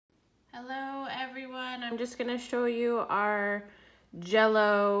Hello everyone, I'm just going to show you our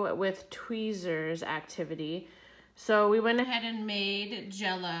Jello with tweezers activity. So we went ahead and made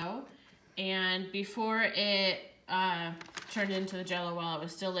Jello, and before it turned into the Jello while it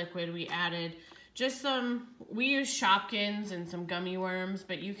was still liquid, we added just we used Shopkins and some gummy worms,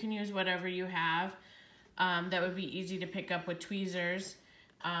 but you can use whatever you have that would be easy to pick up with tweezers.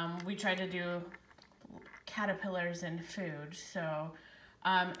 We tried to do caterpillars in food, so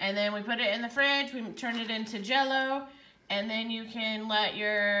and then we put it in the fridge, we turned it into Jello, and then you can let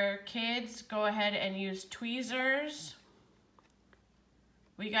your kids go ahead and use tweezers.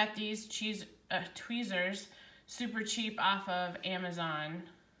 We got these tweezers super cheap off of Amazon,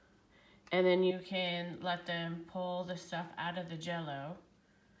 and then you can let them pull the stuff out of the Jello.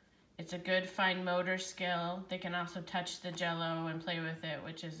 It's a good fine motor skill. They can also touch the Jello and play with it,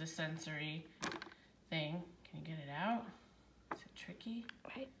 which is a sensory thing. Can you get it out? Is it tricky?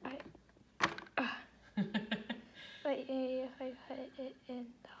 Wait, if I put it in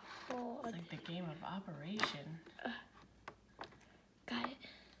the hole. It's like the game of Operation. Got it.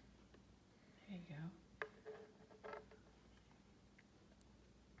 There you go.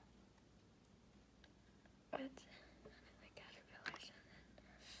 It's the caterpillars.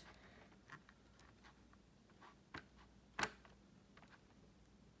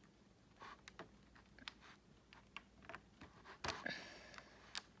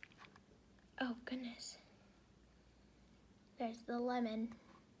 Oh, goodness. There's the lemon.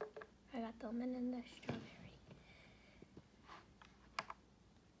 I got the lemon and the strawberry.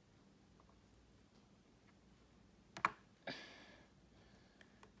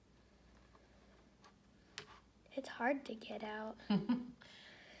 It's hard to get out. A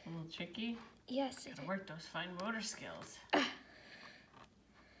little tricky? Yes. Gotta work those fine motor skills.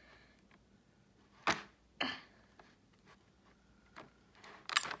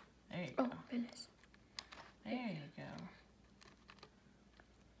 There you go. Oh, goodness. There you go.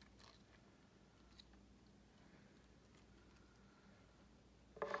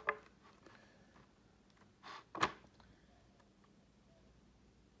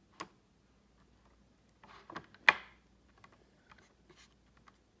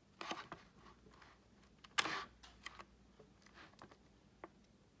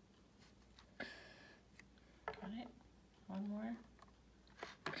 Got it? One more.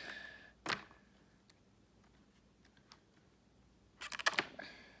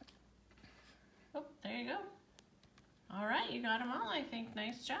 Oh, there you go. All right, you got them all, I think.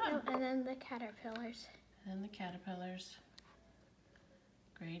 Nice job. Oh, and then the caterpillars. And the caterpillars.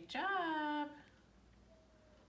 Great job.